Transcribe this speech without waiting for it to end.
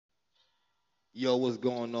Yo, what's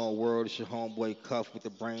going on, world? It's your homeboy Cuff with the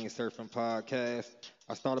Brain Surfing Podcast.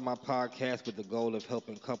 I started my podcast with the goal of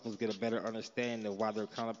helping couples get a better understanding of why their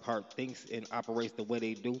counterpart thinks and operates the way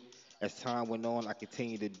they do. As time went on, I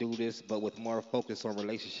continue to do this, but with more focus on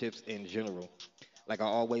relationships in general. Like I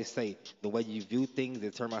always say, the way you view things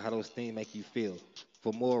determine how those things make you feel.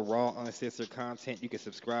 For more raw, uncensored content, you can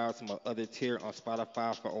subscribe to my other tier on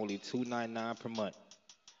Spotify for only $2.99 per month.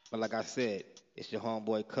 But like I said, it's your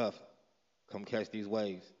homeboy Cuff. Come catch these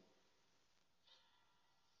waves.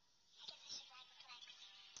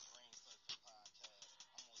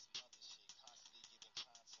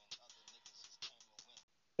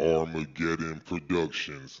 Armageddon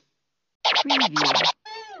Productions.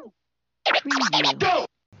 Preview. Preview.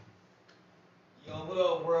 Yo, what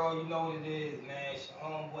up, world? You know what it is, man. It's your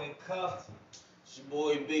homeboy Cuffed. It's your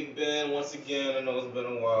boy Big Ben once again. I know it's been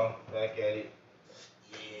a while. Back at it.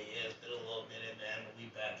 Yeah, it's been a little minute, man, but we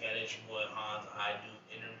back at it. It's your boy Hans. I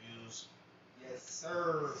do interviews. Yes,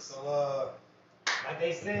 sir. So, like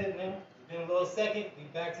they said, man, it's been a little second. We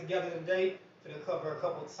back together today to cover a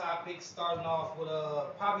couple topics. Starting off with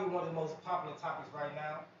probably one of the most popular topics right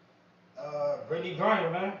now. Brittany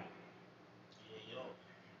Griner, man. Yeah, yo.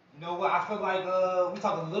 You know what? I feel like we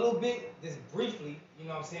talked a little bit, just briefly. You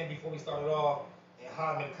know what I'm saying, before we started off, and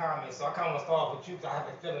Hans made comments. So I kind of want to start off with you because I have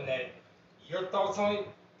a feeling that your thoughts on it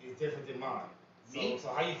is different than mine. Me? So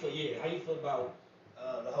how you feel? Yeah, how you feel about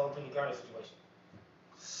the whole Brittany Griner situation?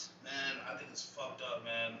 Man, I think it's fucked up,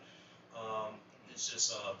 man. It's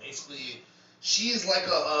just basically, she is like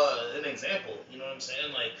an example. You know what I'm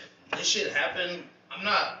saying? Like, this shit happened. I'm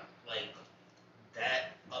not like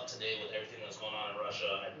that up to date with everything that's going on in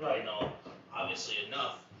Russia. I probably know obviously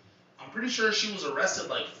enough. I'm pretty sure she was arrested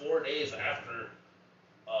like 4 days after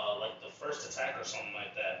like the first attack or something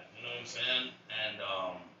like that. You know what I'm saying? And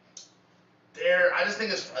I just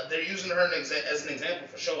think they're using her as an example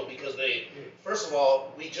for show because first of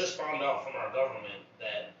all, we just found out from our government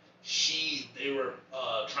that they were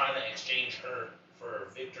trying to exchange her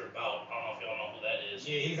for Victor Bout. I don't know if y'all know who that is.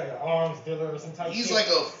 Yeah, he's like an arms dealer or some type. He's shit. like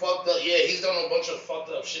a fucked up. Yeah, he's done a bunch of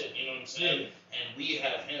fucked up shit. You know what I'm saying? Yeah. And we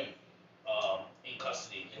have him in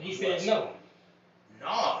custody. And he said no.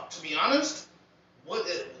 Nah, to be honest,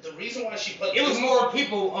 the reason why she played It was more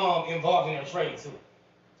people involved in their trade too.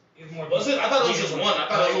 It was more. Was it? I thought it was just one. I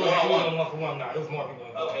thought it was one-on-one. One for one. Nah, it was more people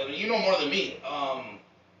involved. Okay, you know more than me.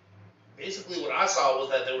 Basically, what I saw was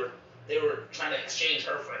that they were trying to exchange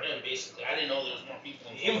her for him. Basically, I didn't know there was more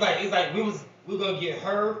people. It's like we were gonna get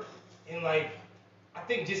her, and like I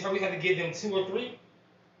think just her we had to give them 2 or 3.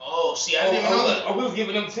 Oh, see, I didn't even know that. Or we was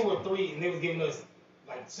giving them 2 or 3, and they was giving us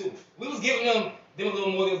like 2. We was giving them a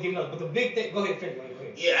little more. They was giving us, but the big thing. Go ahead, finish. Go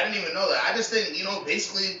ahead. Yeah, I didn't even know that. I just think,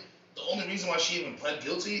 basically, the only reason why she even pled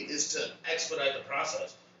guilty is to expedite the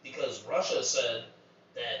process because Russia said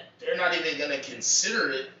that they're not even going to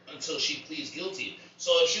consider it until she pleads guilty.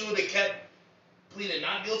 So if she would have kept pleaded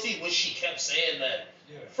not guilty, which she kept saying that.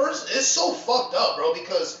 Yeah. First, it's so fucked up, bro,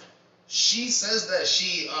 because she says that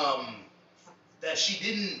she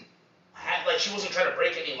didn't have, like, she wasn't trying to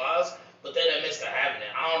break any laws, but then admits to having it.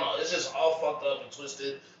 I don't know. It's just all fucked up and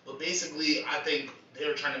twisted. But basically, I think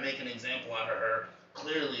they're trying to make an example out of her,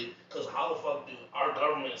 clearly, because how the fuck do our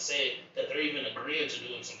government say that they're even agreeing to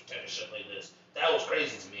doing some type of shit like this? That was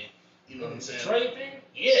crazy to me. You know what I'm saying? Trade thing?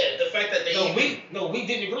 Yeah, the fact that we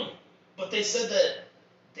didn't agree. But they said that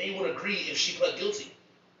they would agree if she pled guilty.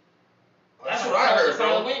 That's what I heard,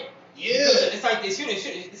 bro. Yeah. Because it's like they should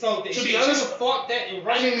have fought that in I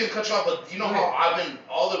Russia. didn't even cut you off, but you know how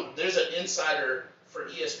there's an insider for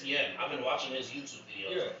ESPN. I've been watching his YouTube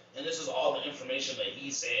videos. Yeah. And this is all the information that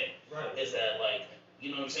he's saying. Right. Is that, like,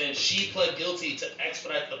 you know what I'm saying? She pled guilty to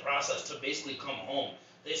expedite the process to basically come home.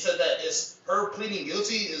 They said that her pleading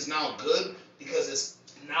guilty is now good because it's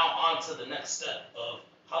now on to the next step of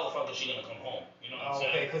how the fuck is she gonna come home? You know what I'm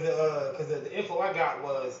saying? Okay, because the info I got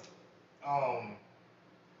was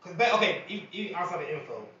even outside the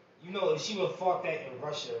info, if she would have fought that in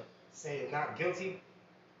Russia, saying not guilty,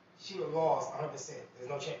 she would have lost 100%. There's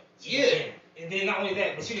no chance. Yeah. And then not only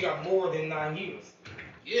that, but she would have got more than 9 years.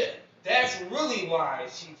 Yeah. That's really why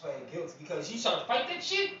she played guilty, because she tried to fight that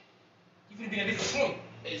shit. You could have been at least 20.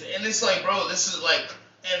 And it's like, bro, this is like,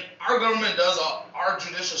 and our government our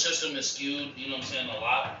judicial system is skewed, you know what I'm saying, a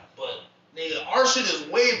lot, but nigga, our shit is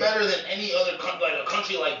way better than any other like a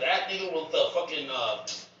country like that, nigga, with the fucking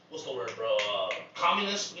what's the word, bro?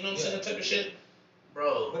 Communist, you know what I'm saying, type of shit,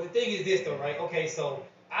 bro. But the thing is this though, right? Okay, so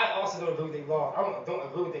I also don't agree with their laws. I don't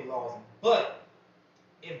agree with their laws, but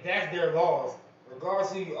if that's their laws,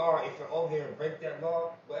 regardless of who you are, if you're over there and break that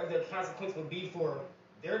law, whatever their consequence would be for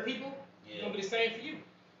their people, it's gonna be the same for you.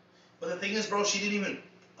 But the thing is, bro, she didn't even.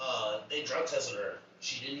 They drug tested her.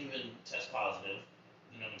 She didn't even test positive.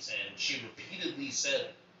 You know what I'm saying? She repeatedly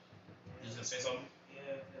said. You was gonna say something?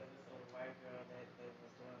 Yeah, there was a white girl that they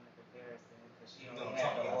was doing the comparison because she You only don't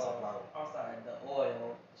had talk, the you gotta talk oil. louder. I'm sorry, the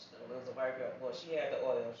oil. There was a white girl. Well, she had the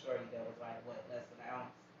oil shorty that was like what, less than an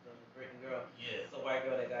ounce. The Brittany girl. Yeah. It's a white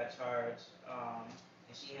girl that got charged.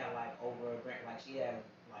 And she had like over a gram, like she had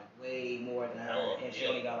like way more than her, and she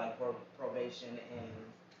only got like probation and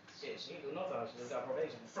shit. She didn't do no time. She just got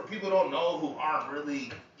probation. For people who don't know who aren't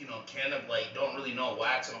really, don't really know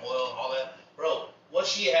wax and oil and all that, bro, what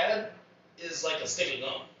she had is like a stick of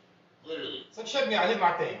gum, literally. So check me out. Here's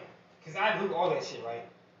my thing, cause I agree with all that shit, right?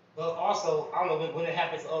 But also, I don't know when it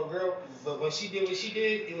happened to other girl, but when she did what she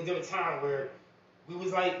did, it was during a time where we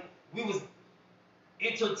was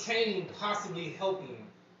entertaining possibly helping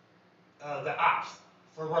the ops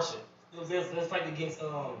for Russia. It was fighting against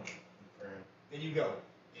there you go.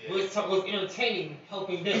 Yeah. Was entertaining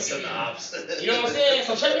helping them. It's an ops. You know what I'm saying?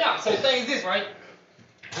 So check me out. So the thing is this, right?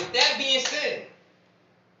 With that being said,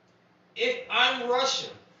 if I'm Russia,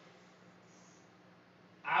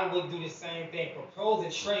 I would do the same thing. Propose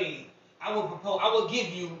a trade. I would give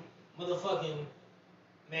you motherfucking,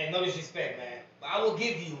 man, no disrespect, man, but I will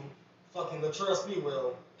give you fucking Latrell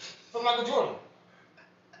Sprewell for Michael Jordan.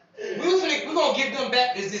 We're gonna give them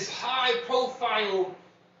back as this high profile,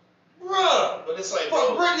 bruh. But it's like,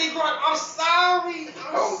 For Brittany Griner, I'm sorry.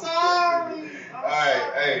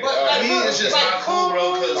 Alright, hey. But to me, it's just not cool,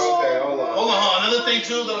 bro. Cause Okay, hold on. Hold on. Another thing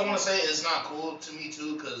too that I want to say is not cool to me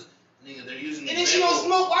too, cause nigga, they're using. And then she don't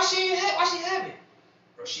smoke. Why she have it?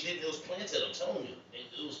 Bro, she didn't. It was planted. I'm telling you,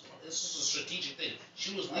 it was. This is a strategic thing.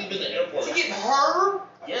 She was leaving the airport. To get her?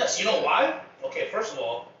 Yes. You know why? Okay. First of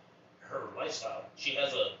all, her lifestyle. She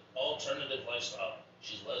has a alternative lifestyle.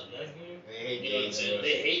 She's lesbian. They hate You know what I'm gays in saying? They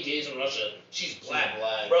Russia. hate gays in Russia. She's black.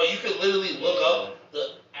 black. Bro, you could literally look up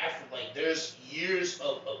there's years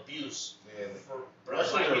of abuse Yeah, for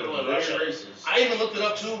Russians black are people in very Russia. racist. I even looked it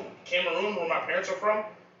up too. Cameroon, where my parents are from,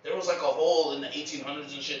 there was like a whole in the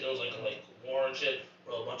 1800s and shit. There was like war and shit.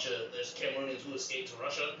 Bro, there's Cameroonians who escaped to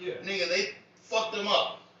Russia. Yeah. Nigga, they fucked them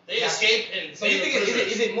up. They Yeah. escaped and So you think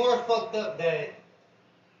is it more fucked up that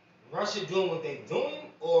Russia doing what they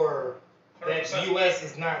doing, or that 100%. U.S.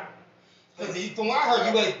 is not? Because from what I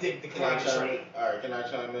heard, U.S. did Can I decline the chime in? trade. Alright, can I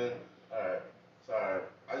chime in? Alright, sorry.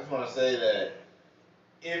 I just want to say that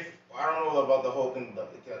if I don't know about the whole thing,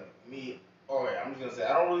 I'm just gonna say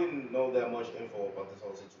I don't really know that much info about this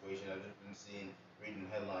whole situation. I've just been reading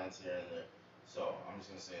headlines here and there, so I'm just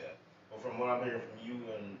gonna say that. But from what I'm hearing from you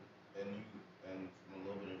and from a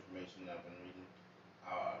little bit of information I've been reading,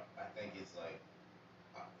 I think it's like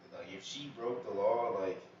if she broke the law,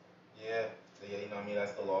 yeah, you know what I mean,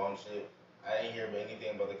 that's the law and shit. I didn't hear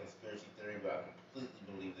anything about the conspiracy theory, but I completely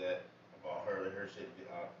believe that about her shit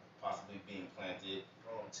possibly being planted.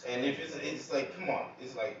 And if it's like, come on,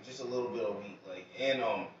 it's like just a little bit of wheat,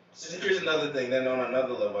 here's another thing. Then on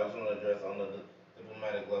another level, I just want to address on the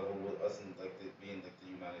diplomatic level with us and being the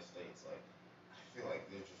United States. Like, I feel like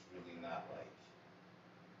they're just really not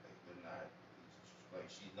they're not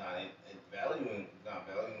she's not valuing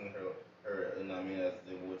her, and I mean as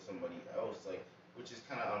they would somebody else, which is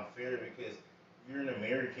kind of unfair because if you're an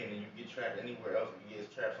American and you get trapped anywhere else, you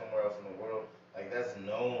get trapped somewhere else in the world, that's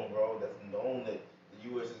known, bro. That's known that the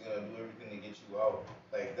U.S. is gonna do everything to get you out.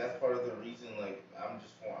 That's part of the reason. I'm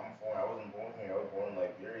foreign. I wasn't born here. I was born in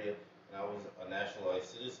Liberia, and I was a naturalized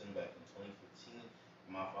citizen back in 2015.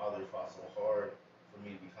 My father fought so hard for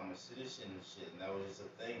me to become a citizen and shit, and that was just a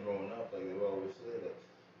thing growing up. They always say that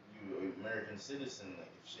you American citizen.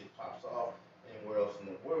 If shit pops off anywhere else in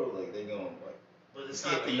the world, they're going But it's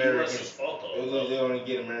not the Americans. U.S.'s fault though. They only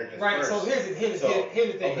get Americans Right. first. So here's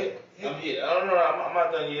the thing. Okay. I don't know. I'm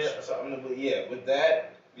not done yet. So with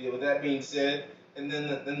that being said, and then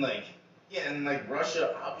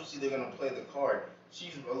Russia, obviously they're gonna play the card.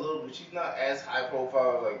 She's not as high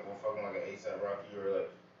profile as fucking an ASAP Rocky or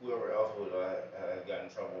whoever else would have got in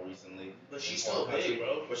trouble recently. But she's still big,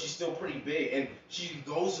 bro. But she's still pretty big, and she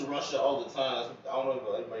goes to Russia all the time. I don't know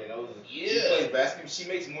if everybody knows this. Yeah. She plays basketball. She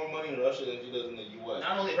makes more money in Russia than she does in the U.S.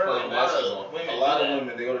 Not only her, playing a lot basketball. of women. A lot of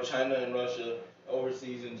women, they go to China and Russia,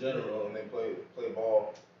 overseas in general, and they play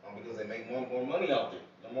ball because they make more money out there.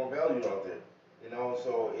 They're more valued out there.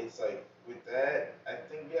 So it's with that, I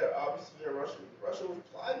think obviously Russia was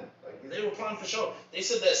plotting. They were plotting for sure. They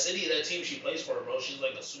said that team she plays for, bro, she's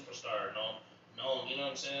like a superstar. No, you know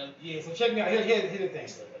what I'm saying? Yeah. So check me out. Here's the thing.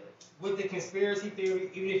 With the conspiracy theory,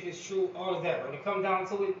 even if it's true, all of that, when it comes down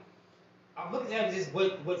to it, I'm looking at just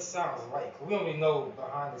what sounds right. 'Cause we don't really know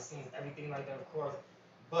behind the scenes everything like that, of course.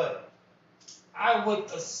 But I would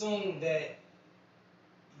assume that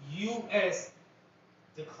U.S.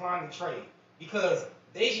 declined the trade because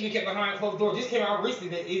they even kept behind closed doors. Just came out recently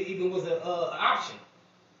that it even was an option.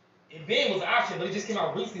 It been was an option, but it just came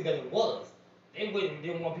out recently that it was. They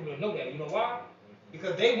didn't want people to know that. You know why?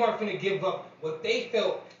 Because they weren't going to give up what they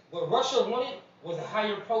felt. What Russia wanted was a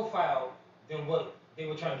higher profile than what they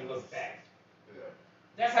were trying to give us back. Yeah.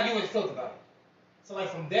 That's how U.S. felt about it. So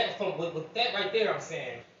like with that right there, I'm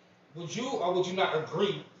saying, would you or would you not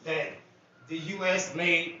agree that the U.S.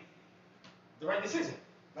 made the right decision?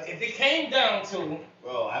 Like if it came down to,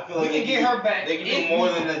 Bro, I feel we like can get her back. They can do more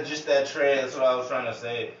than just that trade. That's what I was trying to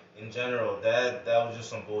say. In general, that was just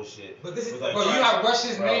some bullshit. But this is, like, bro, you know how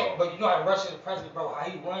Russia's bro. man, but you know how Russia's president, bro, how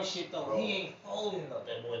he runs shit though. Bro. He ain't folding though.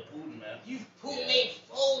 That boy Putin, man. Putin ain't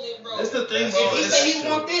folding, bro. That's the thing, If bro. he It's say he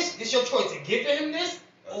true. want this, it's your choice to give him this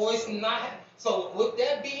or it's not. So with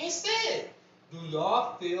that being said, do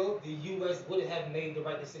y'all feel the U.S. would have made the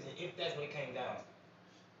right decision if that's what it came down to?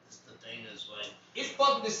 That's the thing is like. It's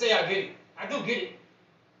fucked to say I get it. I do get it.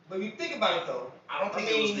 But if you think about it though, I don't think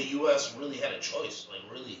I it was mean- the U.S. really had a choice. Like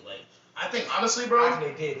really, like I think honestly, bro.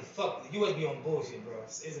 actually they did. Fuck, the U.S. be on bullshit, bro.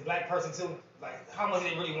 Is a black person too? Like, how much do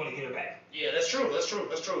they really want to get her back? Yeah, that's true. That's true.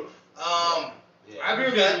 That's true. Yeah. I agree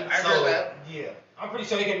with that. I agree with that. Yeah, I'm pretty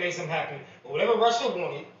sure they can make something happen. But whatever Russia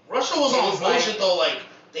wanted, Russia was It on was bullshit like- though. Like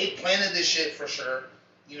they planted this shit for sure.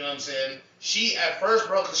 You know what I'm saying? She at first,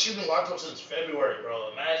 bro, because she's been locked up since February,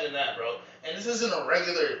 bro. Imagine that, bro. And this isn't a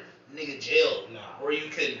regular nigga jail Nah. where you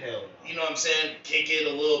could, Hell no. you know what I'm saying, kick it a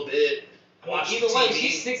little bit, I mean, watch either TV. way,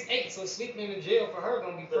 she's 6'8", so sleeping in the jail for her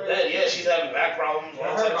gonna be The crazy. bed, yeah, she's having back problems, I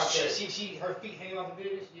all heard types about of that. shit. She her feet hanging off the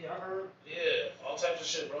bed. Yeah, I heard. Yeah, all types of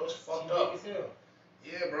shit, bro. It's fucked She up. weak as hell.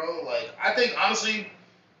 Yeah, bro. Like I think honestly,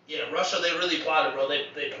 yeah, Russia they really plotted, bro. They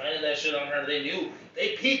planted that shit on her. They knew.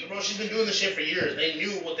 They peeped, bro. She's been doing this shit for years. They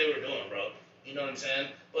knew what they were doing, bro. You know what I'm saying?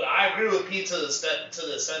 But I agree with Pete to the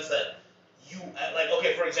sense that you like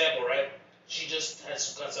okay, for example, right? She just got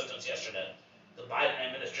sentenced yesterday. The Biden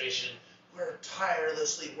administration, we're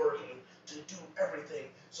tirelessly working to do everything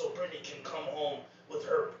so Brittany can come home with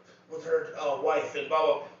her wife and blah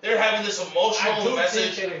blah. They're having this I emotional do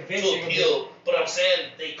message think that to eventually appeal, but I'm saying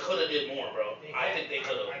they could have did more, bro. I think they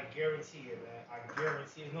could have. I guarantee it, man. I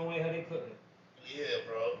guarantee. There's no way how they couldn't. Yeah,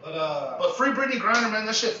 bro. But free Brittany Griner, man.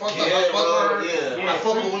 That shit fucked up. Yeah, I fuck bro, with her. yeah. I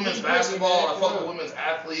fuck free- with women's free Brittany, basketball. man, I fuck for with real. women's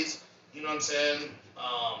athletes. You know what I'm saying?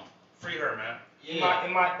 Free her, man.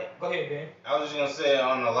 go ahead, Ben. I was just gonna say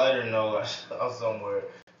on a lighter note, I saw somewhere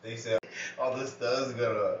they said all the studs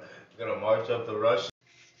gonna march up to Russia.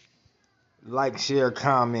 Like, share,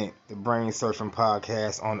 comment the Brain Surfing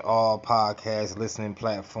Podcast on all podcast listening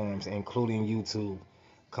platforms, including YouTube.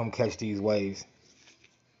 Come catch these waves.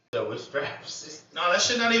 With straps. No, that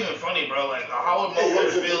shit not even funny, bro. Like, how would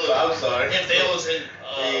motherfuckers feel I'm sorry. if they was in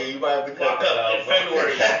Hey, you might have to cut locked that up out, in bro.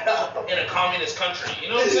 February in a communist country? You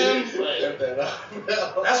know what I'm saying? Cut Like, that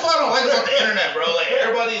out, bro. that's what I don't like about the internet, bro. Like,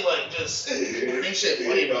 everybody like just think shit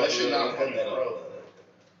funny, bro. That shit not funny, bro.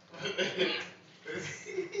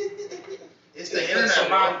 It's the internet, So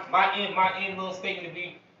bro. my end little statement to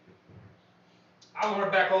be, I want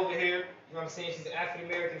her back over here. You know what I'm saying? She's an African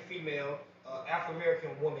American female, African American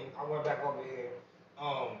woman. I want her back over here.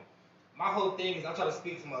 My whole thing is I try to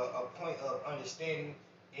speak from a point of understanding,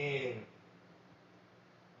 and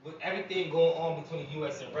with everything going on between the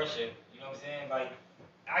U.S. and Russia, you know what I'm saying? Like,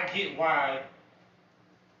 I get why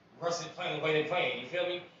Russia's playing the way they're playing. You feel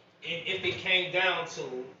me? And if it came down to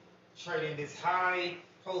trading this high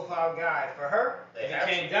profile guy for her, They if have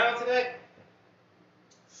it came down to that,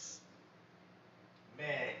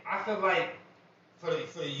 man, I feel like for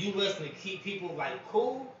the U.S. to keep people like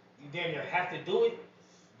cool, you damn near have to do it.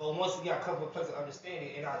 But once you got a couple of places of understanding,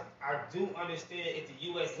 and I do understand if the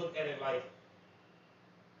U.S. looked at it like,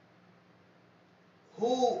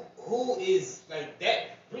 who is like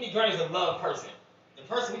that? Brittany Griner is a love person. The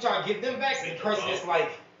person we try to get them back is the person that's like,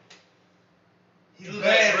 he's Dude,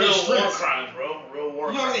 bad that's for the real war streets. crimes, bro. Real war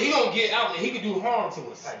You know what I'm crimes. saying? He don't get out there. He can do harm to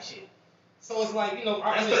us type shit. So it's like, you know,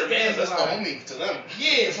 I That's their man. understand. That's the like, homie to them.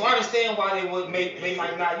 yeah, so I understand why they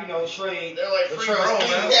might not, you know, trade They're like free Latrell bro,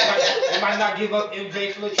 Sprewell. man. They might not give up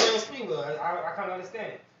MJ for Latrell Sprewell. I kind of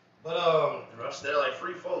understand it. But Rush, they're like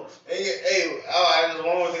free folks. There's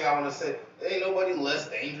one more thing I want to say. There ain't nobody less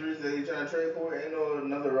dangerous that you trying to trade for. Ain't no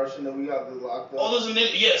another Russian that we got this locked up. Oh,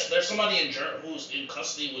 there's somebody in who's in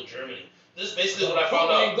custody with Germany. This is basically what I found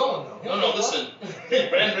Putin out. ain't going though. No, listen.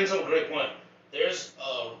 Brandon brings up a great point. There's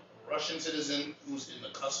a Russian citizen who's in the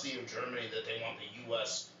custody of Germany that they want the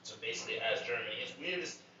U.S. to basically as Germany. It's weird.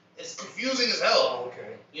 It's confusing as hell. Oh,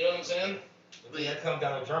 okay. You know what I'm saying? But that come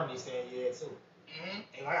down to Germany saying yeah too.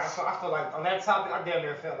 And like, I feel like on that topic, I damn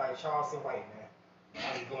near felt like Charleston White, man.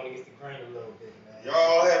 I was going against the grain a little bit, man.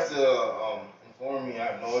 Y'all have to inform me. I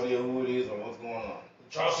have no idea who it is or what's going on.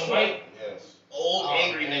 Charleston White? Yes. Old,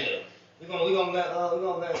 angry nigga. We gonna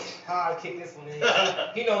let Todd kick this one in.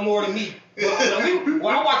 He know more than me. Well,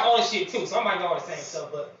 I watch all this shit too, so I might know all the same stuff.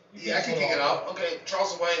 But yeah, I can kick it off. Okay,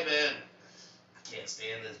 Charleston White, man. I can't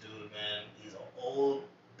stand this dude, man. He's an old,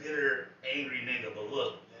 bitter, angry nigga. But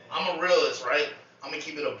look, I'm a realist, right? I'm gonna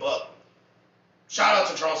keep it a buck. Shout out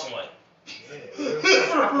to Charleston White.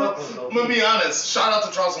 I'm gonna be honest. Shout out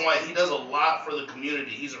to Charleston White. He does a lot for the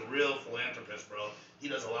community. He's a real philanthropist, bro. He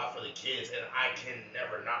does a lot for the kids, and I can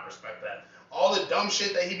never not respect that. All the dumb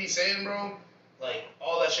shit that he be saying, bro, like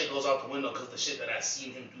all that shit goes out the window because the shit that I've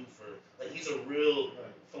seen him do for, like he's a real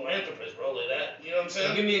philanthropist, bro. Like that, you know what I'm saying?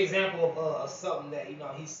 So give me an example of something that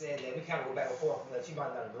he said that we kind of go back and forth that you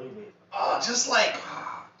might not agree with. Just like,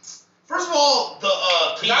 first of all, the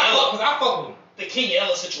King Ella. Because I fuck with him. The King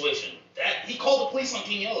Ella situation. That he called the police on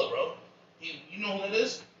King Ella, bro. You know who that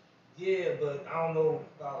is? Yeah, but I don't know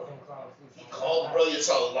about him calling the police. He called, bro. It's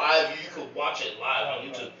all live. You could watch it live on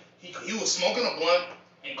YouTube. He was smoking a blunt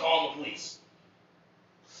and calling the police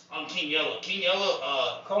on King Yella. King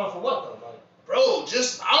Yella, calling for what though? Like, bro,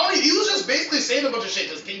 he was just basically saying a bunch of shit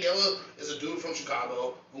because King Yella is a dude from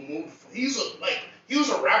Chicago who moved. He was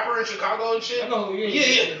a rapper in Chicago and shit. I know.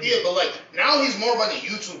 Yeah. But like now he's more of like a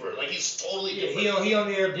YouTuber. Like he's totally different. He on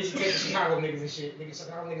there disrespecting Chicago niggas and shit.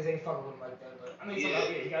 Chicago niggas ain't fucking with him like that. But I know he's talking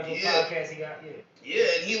about he got to do a podcast. Yeah,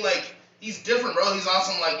 and he's different, bro. He's on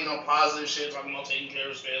some like positive shit, talking about taking care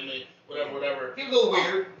of his family, whatever. He's a little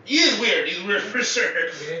weird. He is weird. He's weird for sure,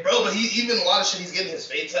 yeah. Bro. But even a lot of shit, he's getting his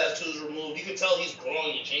face tattoos removed. You can tell he's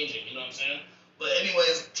growing and changing. You know what I'm saying? But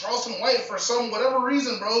anyways, Charleston White, for whatever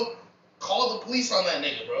reason, bro, called the police on that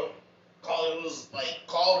nigga, bro. Called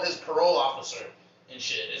his parole officer and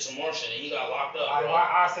shit. It's some more shit, and he got locked up.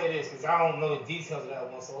 I say this because I don't know the details of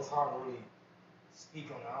that one, so it's hard to really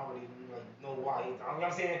speak on it. I don't really know why. You know what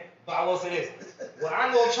I'm saying? But I will say this. What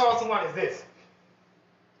I know of Charleston White is this.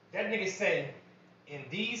 That nigga say, in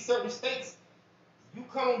these certain states, you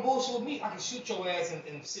come on bullshit with me, I can shoot your ass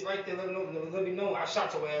and sit right there, let me know I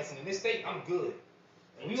shot your ass, and in this state, I'm good.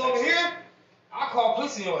 And we over here, I call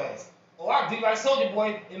police on your ass. Or I do like Soulja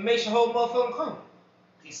Boy and make your whole motherfucking crew.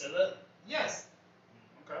 He said that? Yes.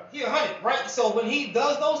 Okay. He 100, right? So when he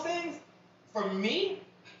does those things, for me,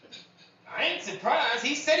 I ain't surprised.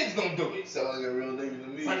 He said he was gonna do it. Sound like a real nigga to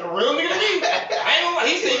me. It's like a real nigga to me. I ain't gonna lie.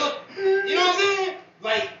 He said, you know what I'm saying?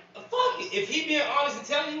 Like, fuck it. If he being honest and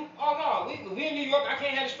telling you, oh no, we in New York, I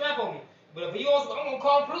can't have a strap on me. But if he also, I'm gonna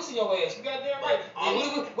call police on your ass. You goddamn right.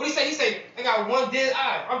 What he say? He say, I got one dead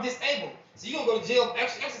eye. I'm disabled. So you gonna go to jail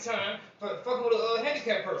extra time for fucking with a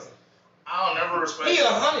handicapped person. I'll never respect. He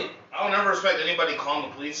 100. I'll never respect anybody calling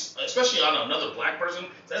the police, especially on another black person.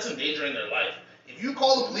 That's endangering their life. If you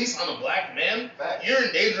call the police on a black man, you're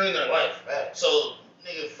endangering their life. So,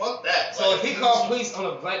 nigga, fuck that. So if he calls police on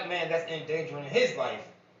a black man, that's endangering his life.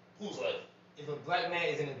 Whose life? If a black man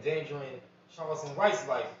is endangering Charleston White's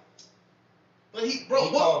life. But he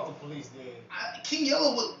called the police then. King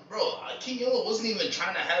Yella wasn't even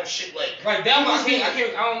trying to have shit like. Right, that was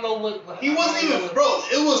I don't know what he wasn't even, bro.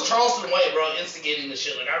 It was Charleston White, bro, instigating the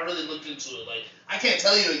shit. Like I really looked into it. Like I can't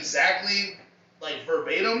tell you exactly, like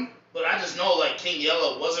verbatim, but I just know like King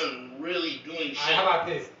Yella wasn't really doing shit. How about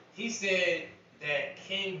this? He said that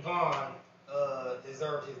King Von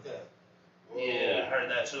deserved his death. Whoa. Yeah, I heard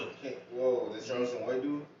that too. Whoa, this Charleston White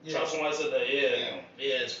dude? Yeah. Charleston White said that. Yeah. Damn.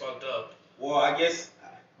 Yeah, it's fucked up. Well, I guess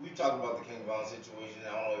we talked about the King Von situation.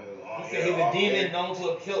 I don't know if it was on He said he's a demon known to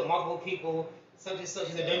have killed multiple people, such and such.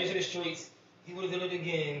 He's a danger to the streets. He would have done it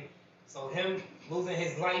again. So him losing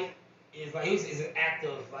his life is like is an act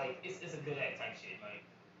of like it's a good act type shit. Like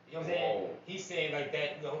you know what I'm saying? He's saying like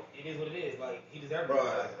that. You know, it is what it is. Like he deserves it. Bro,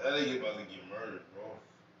 that nigga about to get murdered, bro.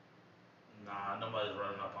 Nah, nobody's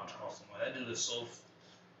running up on Charleston White. That dude is so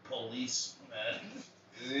police, man.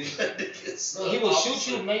 So he will shoot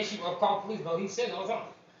you, make you call police, bro. He says it all the time.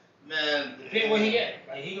 Man, depending where he at,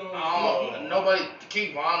 like he gonna. Nobody.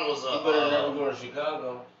 King Von was a. You better never go to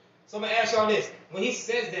Chicago. So I'm gonna ask y'all this: when he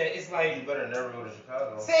says that, it's like you better never go to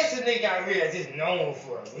Chicago. Say it's a nigga out here that's just known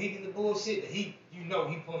for it. When he get the bullshit, that he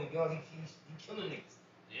pulling guns, he killing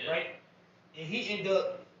niggas, right? And he end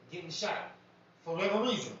up getting shot for whatever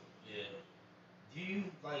reason. Yeah. Do you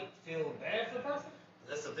like feel bad for the person?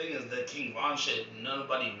 That's the thing is that King Von shit,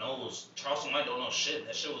 nobody knows. Charleston White don't know shit.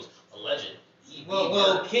 That shit was alleged.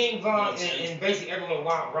 Well, King Von and basically everyone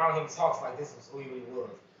around him talks like this was who he really was.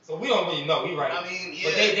 So we don't really know. We right. I mean, yeah.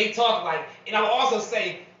 But they talk like, and I will also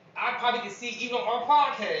say, I probably can see even on our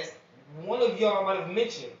podcast, one of y'all might have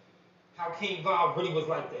mentioned how King Von really was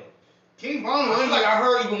like that. King Von I feel like I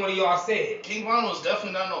heard even one of y'all say it. King Von was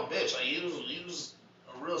definitely not no bitch. Like he was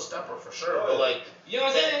a real stepper for sure. But like you know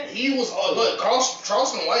what I'm saying? He was. But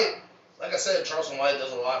Charleston White, like I said, Charleston White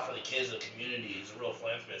does a lot for the kids of the community. He's a real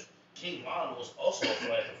philanthropist. King Von was also a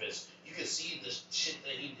philanthropist. You can see the shit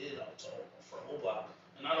that he did for O-Block,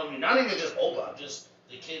 and not even just O-Block, just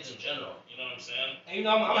the kids in general. You know what I'm saying? And you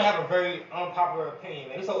know, I'm gonna have a very unpopular opinion,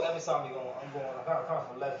 man. This whole episode I'm kind of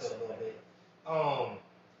from left field a little bit.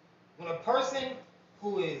 When a person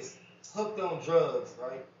who is hooked on drugs,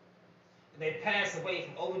 right, and they pass away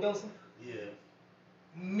from overdosing,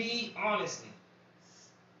 me honestly,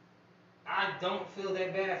 I don't feel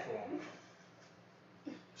that bad for them.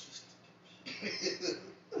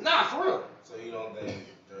 Nah, for real. So you don't think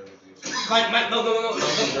drug addiction? No.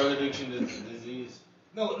 Drug addiction is a disease.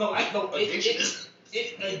 No.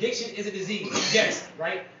 Addiction is a disease. Yes,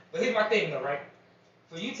 right. But here's my thing, though, right?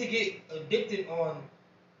 For you to get addicted on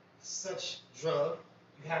such drug,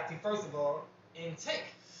 you have to first of all intake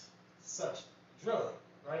such drug,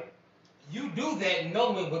 right? You do that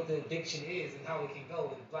knowing what the addiction is and how it can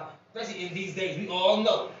go, and especially in these days, we all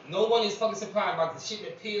know. No one is fucking surprised about the shit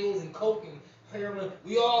with pills and coke and heroin.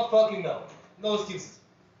 We all fucking know. No excuses.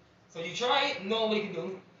 So you try it, know what it can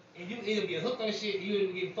do, and you either get hooked on the shit, you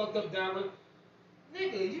either get fucked up down with.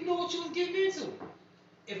 Nigga, you know what you was getting into.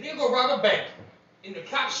 If nigga go rob a bank and the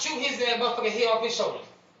cops shoot his ass motherfucking head off his shoulders,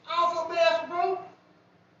 I don't feel bad for bro.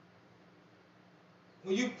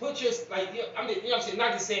 When you put your, like, you know what I'm saying,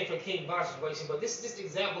 not just saying for King Von situation, but this is just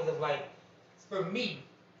examples of, like, for me,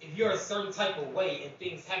 if you're a certain type of way and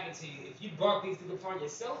things happen to you, if you brought these things upon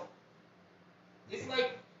yourself, it's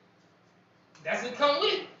like, that's what come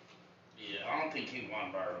with it. Yeah, I don't think King Von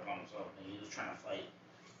brought it upon himself. He was trying to fight.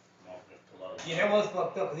 Yeah, that was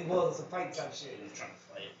fucked up, because he was some fight type shit. He was trying to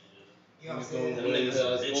fight. You know what I'm saying? The niggas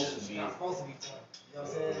are supposed to be. Not supposed to be fun. You know what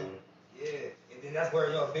I'm saying? Yeah. And then that's where,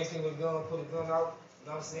 eventually with the gun, put the gun out. You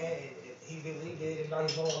know what I'm saying? And he did what he did, and now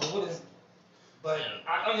he's no longer with us. But I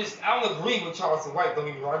don't agree with Charleston White, don't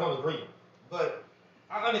get me wrong, I don't agree. But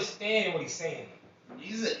I understand what he's saying.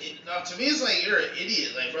 Now, to me, it's like you're an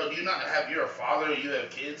idiot. Like, bro, you're a father, you have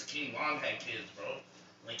kids. King Von had kids, bro.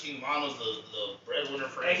 Like, King Von was the breadwinner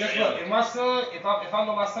for his guess family. what? If my son, if I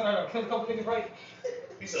know my son out here killed a couple niggas, right?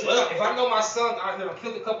 He said, what? If I know my son out here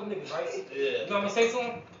killed a couple niggas, right? Yeah. You know what I'm gonna say to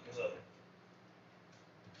him? What's up?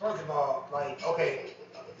 First of all, like, okay,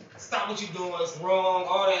 stop what you doing, it's wrong,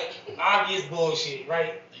 all that obvious bullshit,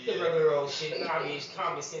 right? The regular old shit, obvious,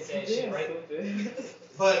 common sense ass shit, right?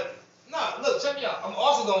 But, nah, look, check me out. I'm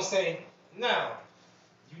also gonna say, now,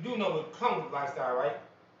 you do know what comes with lifestyle, right?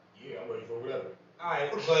 Yeah, I'm ready for whatever.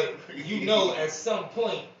 Alright, but you know at some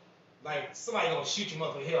point, like, somebody gonna shoot your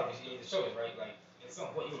motherfucking head off your shoulders, right? Like, at some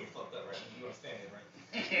point, you gonna get fucked up, right? You understand it,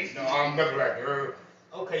 right? No, I'm never like,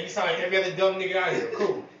 okay, you sound like every other dumb nigga out here,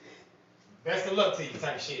 cool. Best of luck to you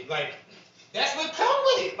type shit. Like, that's what come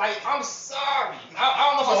with it. Like, I'm sorry. I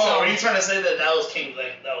don't know if I sound. Are you trying to say that was King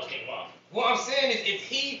Von? What I'm saying is,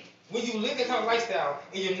 when you live that kind of lifestyle,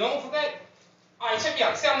 and you're known for that, alright, check me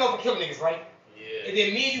out. Say I'm known for killing niggas, right? Yeah. And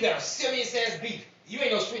then me and you got a serious ass beef. You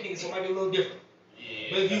ain't no street nigga, so it might be a little different. Yeah.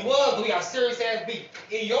 But if you was, we got a serious ass beef.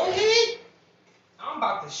 In your head, I'm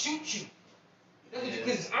about to shoot you. That's what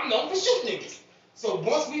because I'm known for shooting niggas. So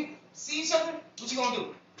once we see each other, what you gonna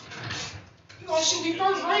do? You gonna shoot me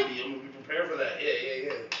first, right? I'm gonna be prepared for that.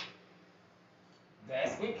 Yeah.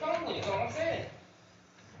 That's what comes with it, you know what I'm saying?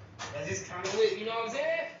 That's just kind of what, you know what I'm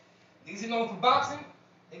saying? Niggas who known for boxing,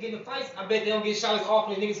 they get in fights, I bet they don't get shot as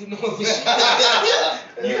often as niggas who know for shit.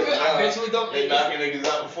 I bet you don't. They knocking niggas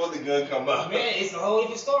out before the gun come out. Man, it's a whole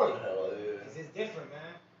different story. Hell yeah. It's just different, man.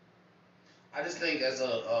 I just think as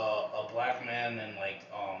a black man and like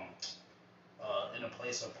in a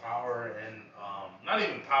place of power and not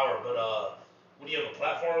even power, but when you have a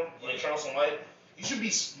platform like Charleston White, you should be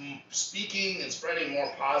speaking and spreading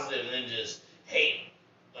more positive than just hate.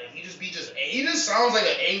 Like he just sounds like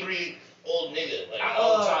an angry old nigga like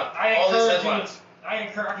all the time. All these headlines. I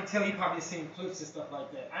can tell you probably seen clips and stuff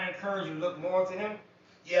like that. I encourage you to look more into him.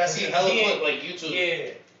 Yeah, I see hella clip like YouTube.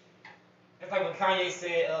 Yeah. It's like when Kanye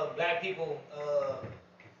said black people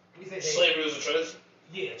slavery was a choice.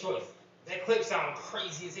 Yeah, choice. That clip sounds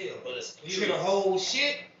crazy as hell. But it's you hear the whole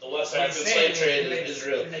shit. The West African slave trade is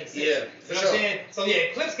real. Yeah, for sure. So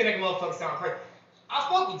yeah, clips can make a motherfucker sound crazy. I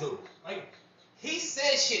fuck with dude. Like he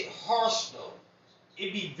said shit harsh though.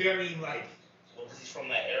 It'd be very like. Well, because he's from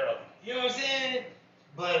that era. You know what I'm saying?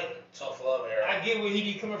 But tough love era. I get where he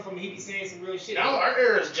be coming from. He be saying some real shit. Now our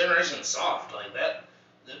era is generation soft like that.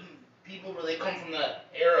 The people where they come from that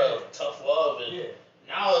era of tough love and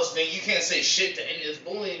Now it's nigga, you can't say shit to any. It's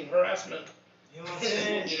bullying, harassment. You know what I'm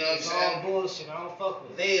saying? You know what I'm it's saying? all bullshit. I don't fuck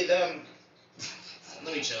with it. They, them.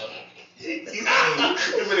 Let me chill. You're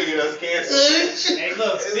gonna get us canceled. Hey,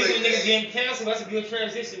 look, It's speaking like- of niggas getting canceled, that's a good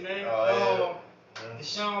transition, man. Oh,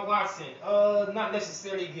 DeShaun Watson, not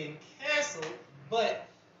necessarily getting canceled, but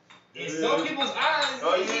in some people's eyes,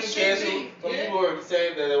 Oh, you he getting should canceled? be. Some Yeah. people were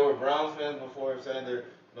saying that they were Browns fans before, saying they're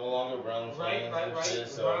no longer Browns Right. fans. and shit,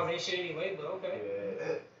 The so. Browns ain't shit anyway, but okay.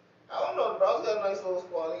 Yeah. I don't know. The Browns got a nice little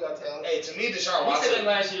squad. They got talent. Hey, to me, Deshaun We said Watson. that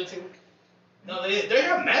last year too. No, they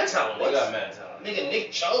have mad talent. They got mad talent. Nigga,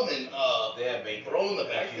 Nick Chubb and They had Baker. Bro in the at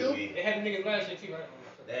backfield? QB. They had the niggas last year too, right?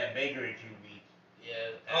 They had Baker at QB. yeah.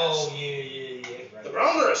 Oh yeah. Right. The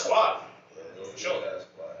Browns are a squad. Yeah, For sure. They got a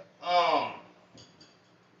squad.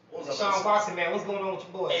 What was I Deshaun about to Watson, man, what's going on with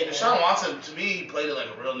your boy? say? Hey, man? Deshaun Watson, to me, he played it like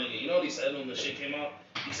a real nigga. You know what he said when the shit came out?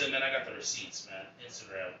 He said, man, I got the receipts, man.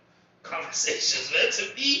 Instagram conversations, man.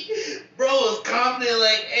 To me, bro was confident,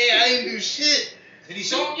 like, hey, I ain't do shit. Did he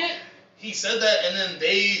show him yet? He said that, and then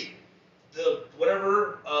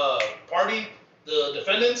party, the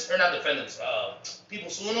defendants, or not defendants, people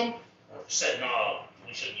suing him, said, no,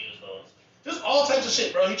 we shouldn't use those. Just all types of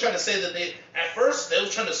shit, bro. He tried to say that at first, they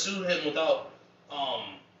was trying to sue him without,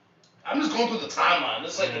 I'm just going through the timeline.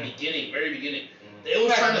 This is like the beginning, very beginning. They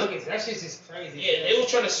was trying to, that shit's just crazy. yeah, they was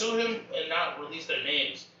trying to sue him and not release their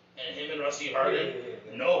names. And him and Rusty Harden,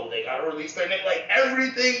 Yeah. no, they gotta release their name. Like,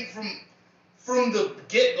 everything from the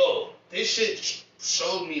get-go, this shit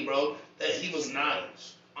showed me, bro, that he was not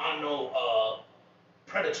on no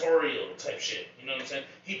predatorial type shit. You know what I'm saying?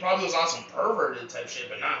 He probably was on some perverted type shit,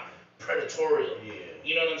 but not predatorial. Yeah.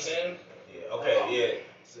 You know what I'm saying? Yeah. Okay.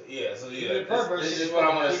 So The pervert This shit is what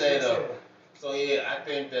I'm gonna fucking say creepy as though. hell. So yeah, I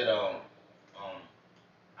think that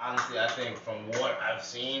honestly, I think from what I've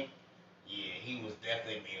seen, yeah, he was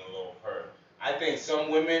definitely being a little hurt. I think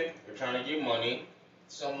some women were trying to get money.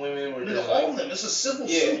 Some women were Nigga, just all like, of them. It's a civil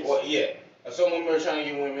yeah, suit. well, yeah. Some women were trying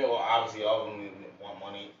to get women. Well, obviously, all of them want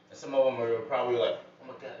money, and some of them were probably like, oh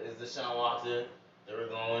my God, is Deshaun Watson? They were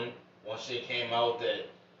going. One shit came out that,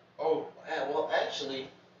 oh, well, actually,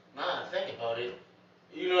 now I think about it,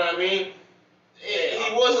 you know what I mean?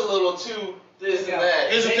 He was a little too this and that.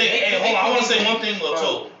 Here's the thing. Hey, hold on. I want to say one thing, though,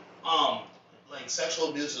 Bro. too. Like, sexual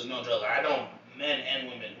abuse is no joke. I know men and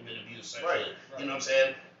women who've been abused sexually. Right. You know what I'm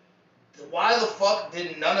saying? Why the fuck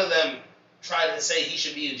did none of them try to say he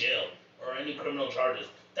should be in jail or any criminal charges?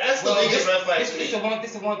 That's the biggest red flag to me. This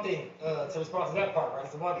is the one thing to respond to that part,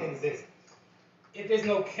 right? So one thing is this: if there's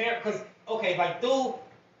no care, because okay, like through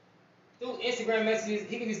Instagram messages,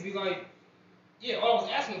 he can just be like, yeah, all I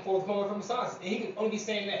was asking for was going for massages, and he can only be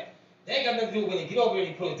saying that. That ain't got nothing to do with it. Get over there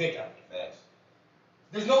and put a dick out. Facts.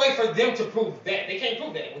 There's no way for them to prove that. They can't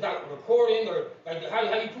prove that without recording or like how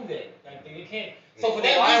you prove that? Like they can't. So for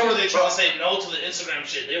that Why reason, were they trying to say no to the Instagram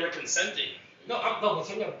shit? They were consenting. but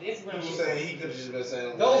check out the Instagram People shit. saying he could have just been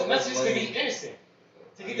saying Those messages could be innocent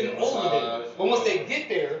to get them over there. But once they get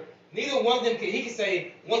there, neither one of them he can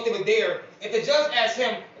say once they were there. If the judge asked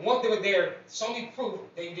him once they were there, show me proof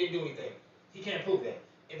that you didn't do anything. He can't prove that.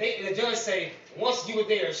 If the judge say once you were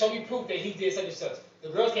there, show me proof that he did such and such. The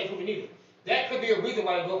girls can't prove it either. That could be a reason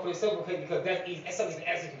why they go for the civil case because that's easy. That's something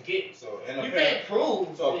as you can get. So You can't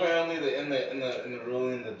prove. So apparently, in the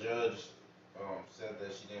ruling, the judge said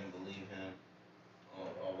that she didn't believe him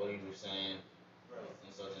on what he was saying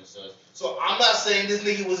and such and such. So I'm not saying this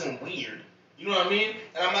nigga wasn't weird. You know what I mean?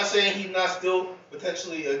 And I'm not saying he's not still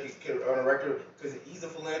potentially on a record because he's a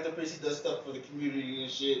philanthropist. He does stuff for the community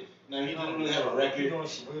and shit. Now he doesn't really have a record.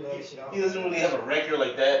 He doesn't really have a record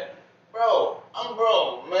like that. Bro,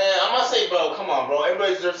 man. I'm not saying, bro, come on, bro.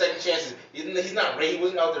 Everybody deserves second chances. He's not he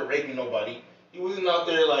wasn't out there raping nobody. He wasn't out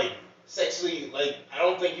there, like, sexually, like, I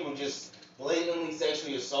don't think he was just blatantly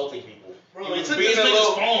sexually assaulting people. Bro, He they was took being this a nigga's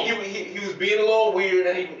little, phone. he was being a little weird,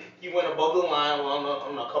 and he went above the line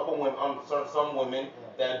on a couple women, on some women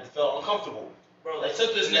that felt uncomfortable. Bro, they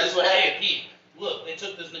took this And that's nigga's what phone. happened. Hey, Pete, look, they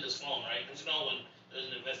took this nigga's phone, right? Because you know when there's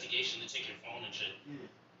an investigation, they take your phone and shit.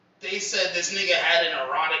 They said this nigga had an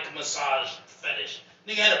erotic massage fetish.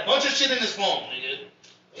 Nigga had a bunch of shit in his phone, nigga.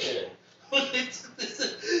 Yeah.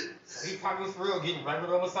 He probably was for real getting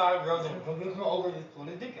regular massage girls and coming over and just pulling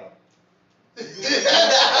his dick out.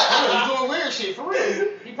 He's doing weird shit for real.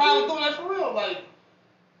 He probably was doing that for real, like.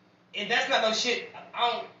 And that's not no shit.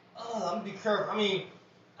 I'm gonna be careful. I mean,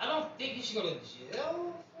 I don't think you should go to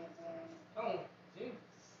jail. I don't think.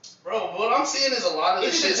 Bro, what I'm seeing is a lot of It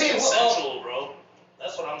this just shit is depends consensual, bro.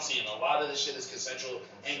 That's what I'm seeing. A lot of this shit is consensual.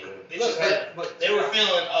 And bitches Look, had, but- they were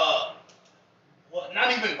feeling,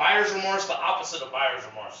 not even buyer's remorse, the opposite of buyer's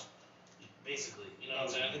remorse. basically. You know what I'm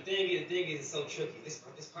saying? The thing is, it's so tricky. It's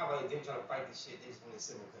probably like them trying to fight this shit. They just want a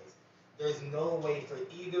civil case. There's no way for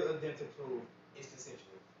either of them to prove it's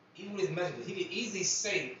consensual. Even with his messages, he could easily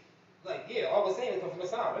say, like, yeah, all we're saying is come from the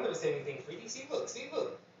side. I never said anything freaky. See, look.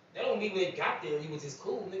 That don't mean when it got there, he was just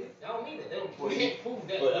cool, nigga. That don't mean that. We can't prove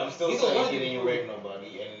that. But I'm still He's saying gonna he didn't rape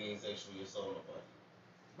nobody and he didn't sexually assault nobody.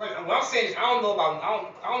 Right. What I'm saying is, I don't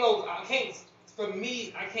know. I can't. For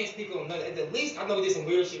me, I can't speak on nothing. At least I know he did some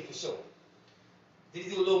weird shit for sure. Did he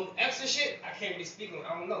do a little extra shit? I can't really speak on.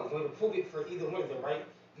 I don't know. Going to prove it for either one of them, right?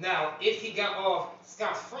 Now, if he got off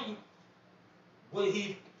scot-free, would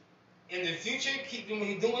he, in the future, keep doing what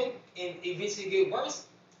he's doing and eventually get worse?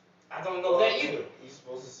 I don't know that either. He's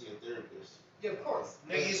supposed to see a therapist. Yeah, of course.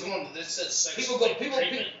 Nigga, he's going to this sex People go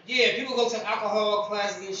to alcohol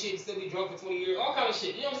classes and shit and still be drunk for 20 years, all kind of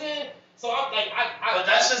shit. You know what I'm saying? So But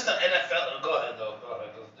that's just the NFL. Go ahead, though.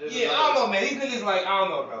 Yeah, I don't know, man. These niggas like, I don't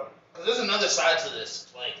know, bro. Cause there's another side to this.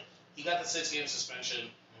 Like, he got the 6-game suspension.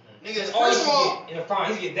 Nigga, First first of all, in a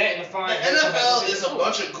fine. He get that in a fine. the NFL is a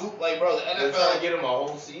bunch of goop. Like, bro, the They're trying to NFL. get him a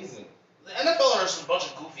whole season. The NFL are some bunch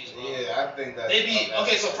of goofies, bro. Yeah, I think that's. They be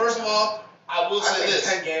okay. So first of all, I will say this.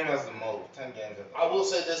 10 games is the most. 10 games. Is the I will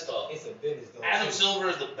say this though. It's a business, though. Adam Silver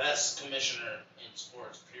is the best commissioner in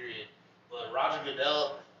sports, period. But Roger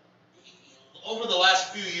Goodell, over the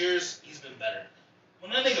last few years, he's been better.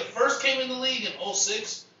 When that nigga first came in the league in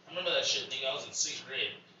 2006, I remember that shit, nigga. I was in 6th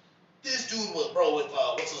grade. This dude was, bro, with,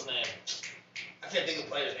 what's his name? I can't think of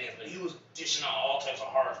players' names, but he was dishing out all types of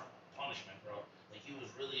hard punishment, bro. Like, he was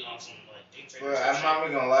really on some, like, dictatorship. Bro, I'm not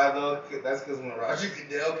even gonna lie though. That's because when Roger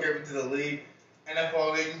Goodell came into the league,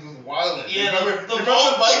 NFL niggas was wildin'. Yeah, remember the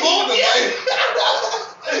Vikings? yeah.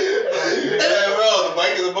 Yeah, bro, the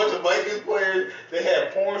Vikings, a bunch of Vikings players, they had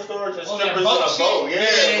porn stars and strippers on a boat.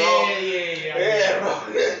 Yeah, bro.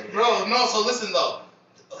 Bro, no, so listen, though.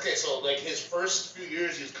 Okay, so, like, his first few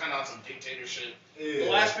years, he was kind of on some dictatorship. Yeah.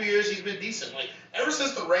 The last few years, he's been decent. Like, ever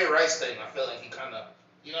since the Ray Rice thing, I feel like he kind of,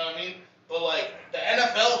 you know what I mean? But, like, the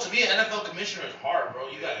NFL, to be an NFL commissioner is hard, bro.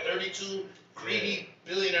 You got 32 greedy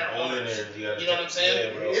billionaire owners. You know what I'm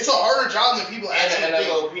saying? Yeah, it's a harder job than people actually and think.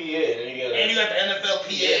 NFLPA. And you got the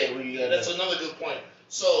NFLPA. Yeah, That's another good point.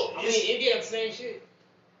 So, I mean, India, the same shit.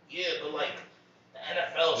 yeah, but, like, the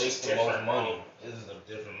NFL is just different. Money. This is a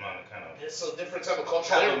different kind of. It's a different type of culture.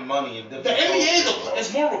 Type of money. The NBA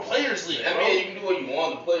is more of a players' league. The NBA, you can do what you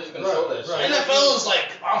want. The players control that shit. NFL is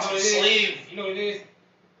like I'm some slave. You know what it is?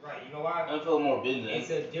 Right. You know why? NFL more business. It's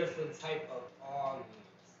a different type of audience.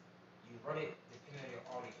 You run it depending on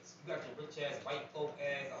your audience. You got your rich ass, white folk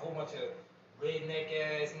ass, a whole bunch of redneck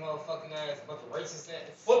ass, motherfucking ass, a bunch of racist ass.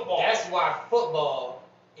 Football. That's why football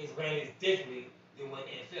is ran as differently than what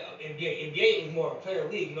NFL. NBA is more of a player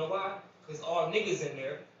league. You know why? Because all niggas in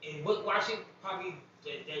there, and watch it probably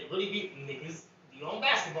that really be niggas, you know,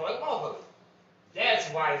 basketball like motherfuckers. That's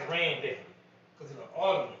why it's ran different. Because of the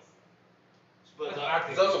audience. But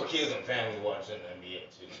there's also kids and families watching the NBA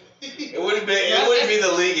too. It wouldn't be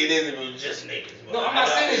the league it is if it was just niggas. No, I'm not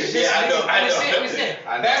saying it's just niggas. I'm just saying.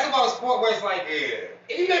 Basketball is a sport where it's like,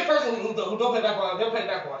 if you get a person who don't play basketball, never played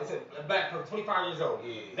basketball, they said back 25 years old,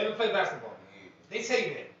 never played basketball. They tell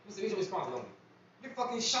you that. What's the response gonna be? You're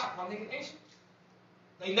fucking shocked, my nigga, ain't you?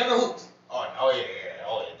 They never hooped. Oh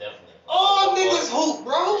yeah, definitely. All niggas hoop,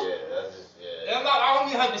 bro. Yeah, that's just I don't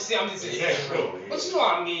mean 100%. I'm just exaggerating, but you know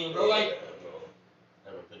what I mean, bro. Like,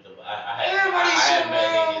 never picked up. I everybody had met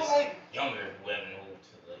niggas like younger who haven't hooped.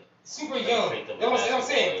 Like, super young. That's what I'm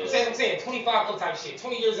saying. I'm saying 25 up type shit.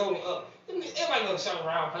 20 years old and up. Everybody knows shut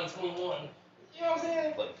around, play 21. You know what I'm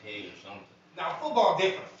saying? Like pig or something. Now football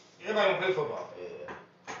different. Everybody don't play football. Yeah.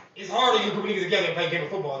 It's harder to get a group of niggas together and play a game of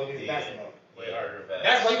football than it is basketball. Way harder.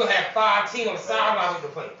 That's why you gonna have 5 teams on the sideline to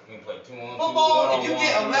play. You can play 2-on-2. Football, if you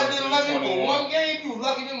get 11 and 11 for one game, you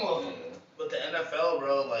lucky them motherfuckers. But the NFL,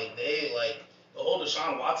 bro, like they the whole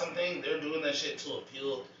DeShaun Watson thing, they're doing that shit to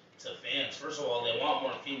appeal to fans. First of all, they want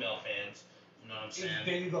more female fans. You know what I'm saying?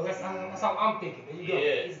 There you go. That's how I'm thinking. There you go.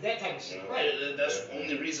 It's that type of shit, right? That's the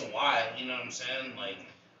only reason why. You know what I'm saying? Like,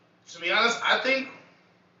 to be honest, I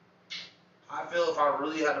feel if I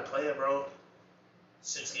really had to play it, bro,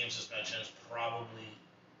 6-game suspension is probably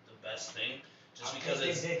the best thing. Just because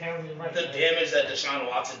it's the damage that DeShaun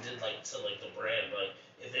Watson did to the brand. Like,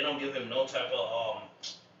 if they don't give him no type of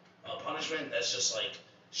punishment, that's just like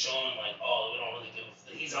showing like, oh, we don't really give.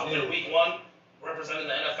 He's out there week 1 representing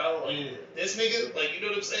the NFL. Like this nigga, like, you know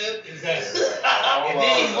what I'm saying? Exactly. And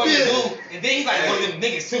then he's one of the dude, and then he's like one of them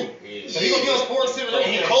niggas too. So he's gonna be on Sports Center.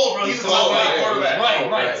 He cold, bro. He's a top quarterback.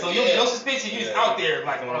 Right. So no suspension. You just out there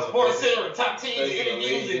like on Sports Center, top teams,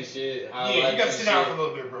 interviews and shit. Yeah, you gotta sit down for a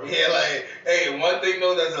little bit, bro. Yeah, like, hey, one thing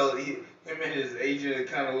though, him and his agent are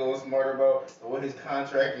kind of a little smarter about what his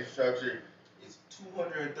contract is structured. It's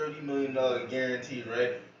 $230 million guaranteed,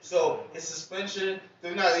 right? So his suspension,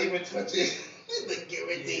 they're not even touching the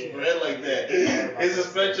guaranteed bread like that. His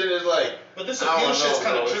suspension is like. But this appeal shit's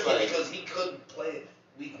kind of tricky like, because he could play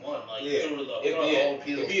week 1, like through the if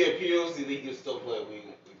appeals. If he appeals, then he can still play week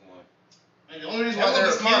 1. And the only reason why they're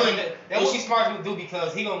appealing, that would be smart to do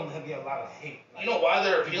because he gonna get a lot of hate. You know why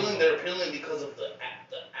they're appealing? They're appealing because of the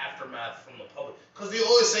aftermath from the public. Because they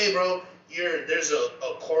always say, bro, there's a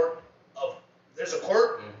court,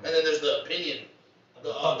 and then there's the opinion,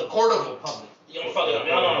 the court of public. You know, fucking, I don't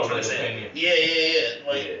know what I'm trying to say. Yeah.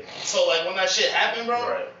 Like, so like when that shit happened, bro,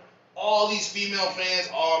 Right. all these female fans,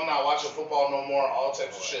 I'm not watching football no more, all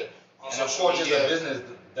types of shit. On And of social course, it's media. a business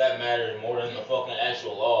that matters more than the fucking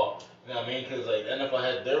actual law. You know what I mean? Because like the NFL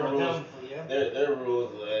has their rules, their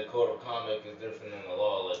rules and code of conduct is different than the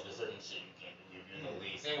law. Like there's certain shit you can't do if you're in the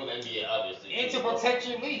league. Same with NBA, obviously. And to protect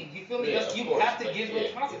your league, you feel me? Yeah, You of course, have to but give yeah,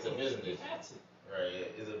 it consequences. it's a business. You have to. Right,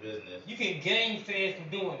 yeah, it's a business. You can gain fans from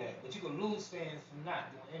doing that, but you can lose fans from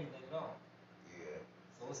not doing anything at all. Yeah.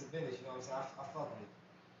 So it's a business, you know what I'm saying? I fuck with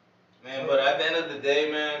it. Man, but at the end of the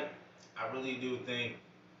day, man, I really do think.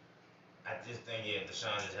 I just think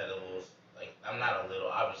DeShaun just had a little, like, I'm not a little,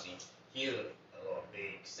 obviously, he is a little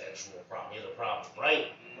big sexual problem. He has a problem,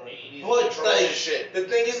 right? But like, shit. the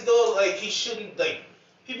thing is though, like, he shouldn't, like,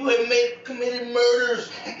 people have committed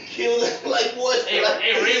murders, killed, like what? Hey, like,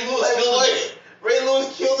 Ray Lewis like, killed what? a nigga. Ray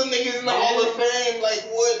Lewis killed the niggas in the Hall of Fame, like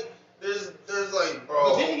what? There's like,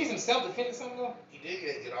 bro. But didn't he get some self-defense or something though? He did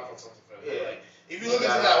get off on something. Yeah. Like, if you look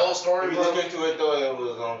into that whole story, if you bro. look into it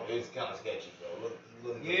though, it's kind of sketchy, bro. Look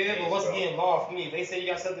into the Yeah, case, but once bro. again, law for me, if they say you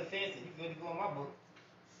got self-defense, then you good to go in my book.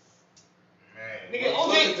 Man. Nigga,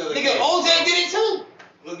 OJ did it too.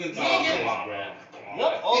 Look into Yeah. come on, bro.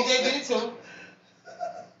 Yep, OJ did it too.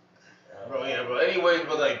 Bro. Anyways,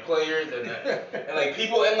 but like players and like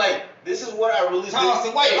people and like this is what I really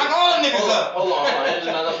Charelston White, like all them niggas up. Hold on. There's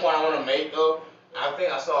another point I want to make though. I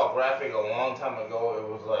think I saw a graphic a long time ago. It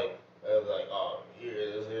was like here's like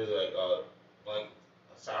like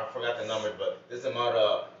sorry I forgot the numbers, but this amount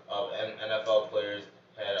of NFL players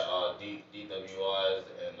had DWIs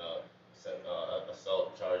and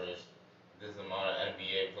assault charges. This amount of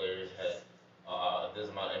NBA players had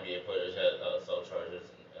assault charges.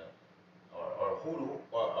 Or who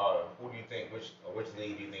do you think which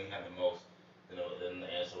league do you think had the most? You know, then the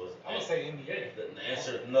answer was I would say NBA.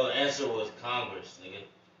 The answer was Congress, nigga.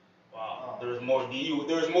 Wow. There was more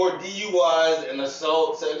DUIs and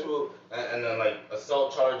assault, sexual and then like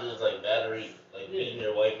assault charges like battery, like beating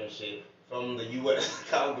your wife and shit from the US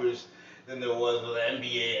Congress than there was with the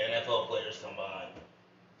NBA and NFL players combined.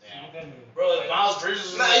 Bro, if Miles Bridges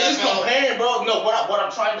was Nah, it's just comparing, bro. No, what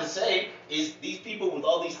I'm trying to say is these people with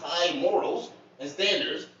all these high morals and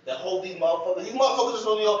standards that hold these motherfuckers are supposed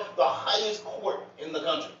to be the highest court in the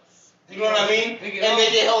country. You know what I mean? And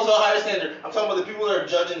they get held to a higher standard. I'm talking about the people that are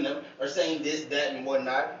judging them, are saying this, that, and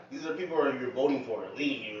whatnot. These are the people that you're voting for,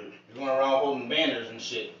 leading you. You're going around holding banners and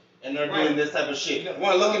shit. And they're doing this type of shit. You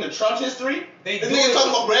want to look into Trump's history? These niggas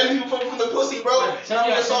talking about branding people from the pussy, bro. How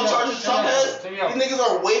many assault charges Trump has? These niggas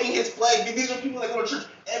are waving his flag. These are people that go to church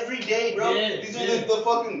every day, bro. These are the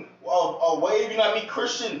fucking wave, you know what I mean,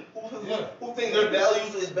 Christian. Who think their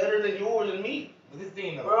values is better than yours and me? But this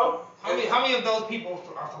thing though, bro. How many of those people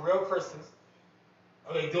are for real persons?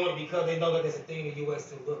 Are they doing it because they know that there's a thing in the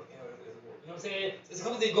U.S. to look? You know what I'm saying? It's a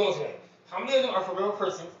couple things going to that. How many of them are for real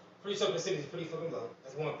persons? Pretty sure the percentage is pretty fucking low.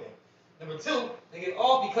 That's one thing. Number two, they get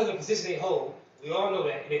all because of the position they hold. We all know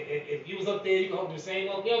that. And if you was up there, you can hold the same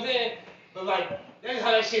up. You know what I'm saying? But like, that's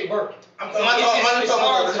how that shit work. I'm not talking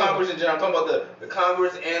about the Congress in general. I'm talking about the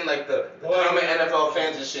Congress and like the common NFL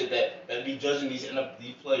fans and shit that be judging these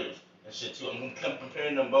players and shit too. I'm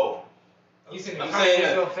comparing them both. I'm saying the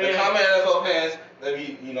common NFL fans, they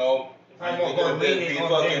be, you know, they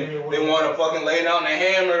want to fucking lay down the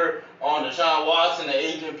hammer on DeShaun Watson and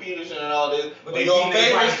Adrian Peterson and all this. But your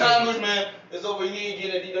favorite congressman is over here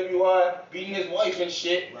getting a DWI, beating his wife and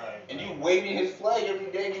shit, and you waving his flag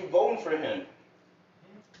every day and you voting for him.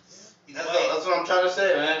 That's what I'm trying to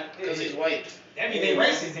say, man. Because he's white. That means they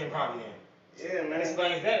racist then probably then. Yeah, man.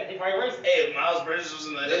 Explains that. They probably racist. Hey, if Miles Bridges was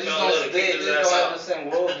in the They NFL, just don't have the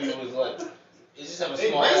same worldview as like. It's just have a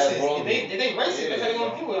small ass worldview. They racist. That's how they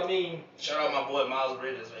gonna do it. I mean. Shout out my boy Miles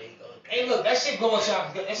Bridges, man. Hey, look, that shit going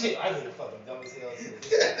shop. That shit, I think fucking dumb as hell too.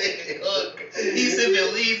 Look, he's in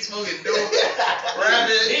the lead smoking dope.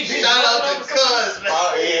 Rapping. Shout out to Cuz, man.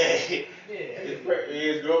 Oh yeah. Yeah.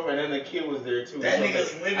 his girlfriend and the kid was there too. That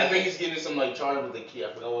nigga's living. I think he's getting some like charge with the kid.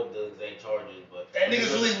 I forgot what the exact charge is, but That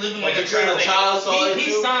nigga's really living like a child. child.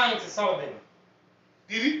 He signed to Sullivan.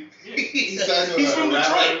 Did he? Yeah. He's from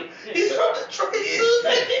Detroit. He's from Detroit too.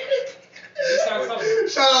 He signed Sullivan.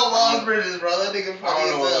 Shout out Miles Bridges, bro. That nigga I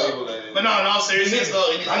don't know what funny label as that hell. is. But no, in all seriousness though,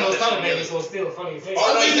 I know Sullivan Baby, so it's still funny as hell. Oh,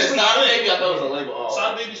 I thought you said From Side Flint. Baby. I thought it was a label. Oh.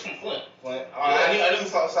 Side Baby's from Flint. Flint. I knew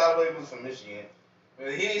Side Baby was from Michigan.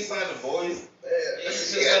 But he ain't signed the boys.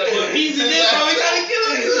 He's in it, bro. We gotta get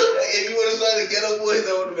him too. If you would have signed the Ghetto Boys,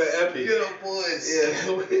 that would have been epic. Get him, boys.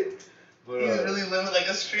 Yeah. But, He's really living like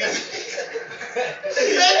a street.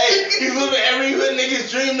 Hey, he's living every hood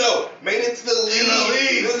nigga's dream though. Made it to the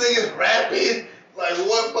league. This nigga's rapping. Like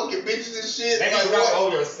what fucking bitches and shit. That Like nigga got what?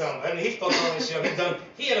 older or something. I mean, he's fucking on this shit.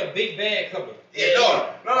 He had a big bag cover. Yeah,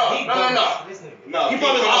 no. This nigga. No, He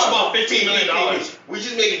probably lost about $15 million. We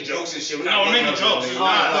just making jokes and shit. We're No, not we're making jokes. It's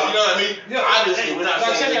not. You know what I mean? Yeah, Obviously, we're not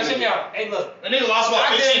saying check me out. Hey, look. That nigga lost about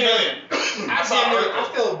 $15 million.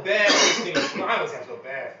 I feel bad for this nigga. No, I always have to feel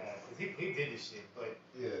bad for him because he did this shit. But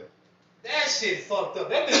Yeah. that shit fucked up.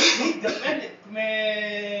 That nigga,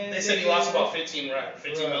 man. They said he lost about 15 mil. I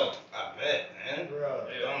bet, man. Bro.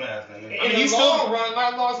 Dumbass nigga. I mean, In he's the still- long run, might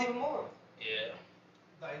have lost even more. Yeah.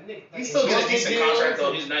 Like, Nick, He still gets a decent endorsement contract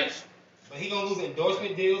though. deals, He's nice. But he gonna lose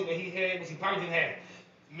endorsement deals that he had, which he probably didn't have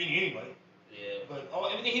many anyway. Yeah. But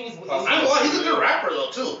everything he was. I ain't gonna lie, he's a good rapper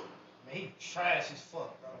though too. Man, he trash as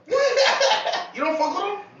fuck, bro. You don't fuck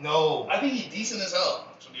with him? No. I think he's decent as hell,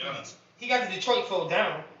 to be honest. He got the Detroit flow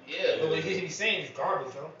down. Yeah. But what he be saying is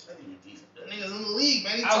garbage, though. I think he's decent. That nigga's in the league,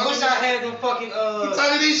 man. He I wish I had them fucking He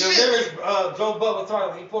talking this the shit. lyrics Joe Butler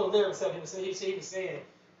started. He pulled the lyrics up. He was saying,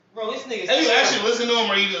 bro, this nigga's Have you trash. actually listened to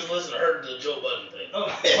him or you just heard the Joe Budden thing?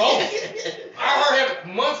 Both. I heard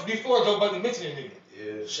him months before Joe Butler mentioned the nigga.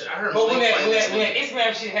 Yeah. Shit, I heard But when Malik that playing this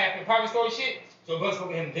Instagram nigga. shit happened, private story shit, Joe Butler spoke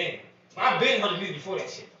to him then. I've been heard the music before that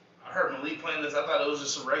shit. I heard Malik playing this. I thought it was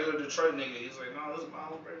just a regular Detroit nigga. He's like, no, this is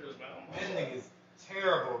Miles Bridges, man. This nigga's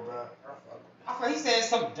terrible, bro. I thought he said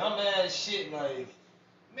some dumbass shit like,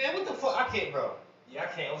 man, what the fuck? I can't, bro. Yeah, I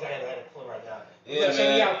can't. I wish I had a pull right now. Yeah, Check me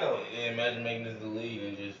man. out though. Yeah, imagine making this the league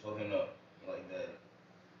and just fucking up like that.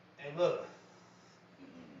 Hey, look.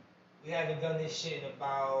 We haven't done this shit in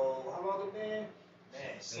about, how long it been?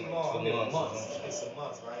 Man, so Like long. 2 Been months. months. It's been some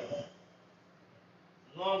months, right?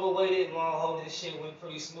 Long awaited, long hold. This shit went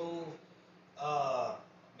pretty smooth.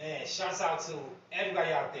 Man, shouts out to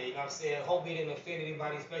everybody out there. You know what I'm saying? Hope we didn't offend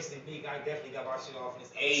anybody, especially me. I definitely got my shit off in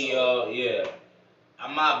this episode. Hey, yeah.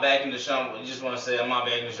 I'm not backing DeShaun. I just want to say I'm not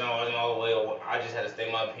backing DeShaun Watson all the way. I just had to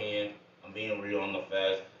state my opinion. I'm being real on the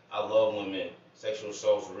facts. I love women. Sexual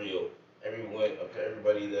assault's real.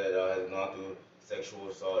 Everybody that has gone through sexual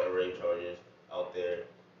assault and rape charges out there,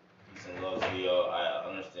 peace and love to y'all. I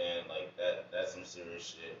understand, like, that's some serious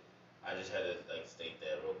shit. I just had to, like, state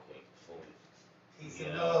that real quick before we... Peace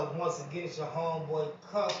and love. Once again, it's your homeboy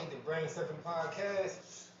Cuff with the Brain Surfing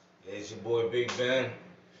Podcast. Yeah, it's your boy Big Ben.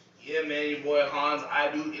 Yeah, man, your boy Hans.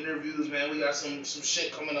 I do interviews, man. We got some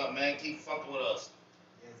shit coming up, man. Keep fucking with us.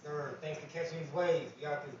 Yes, sir. Thanks for catching these waves. We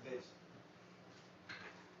got this bitch.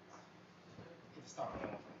 Get the start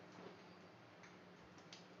on.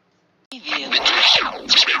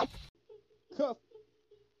 Cuff.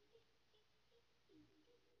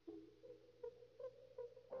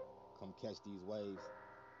 Come catch these waves.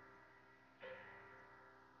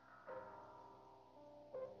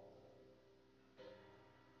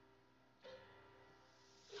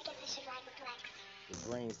 The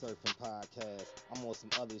Brain Surfing Podcast. I'm on some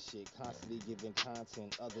other shit, constantly giving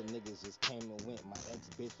content. Other niggas just came and went. My ex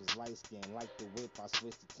bitch was light skinned, like the whip. I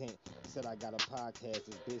switched the tint. Said I got a podcast.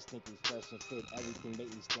 This bitch think we fresh and fit. Everything make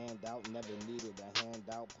me stand out. Never needed a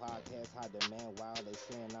handout. Podcast high demand. While they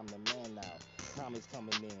saying I'm the man now. Comments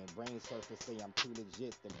coming in. Brain Surfing say I'm too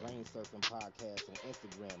legit. The Brain Surfing Podcast on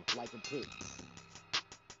Instagram. Like a pic.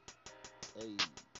 Hey.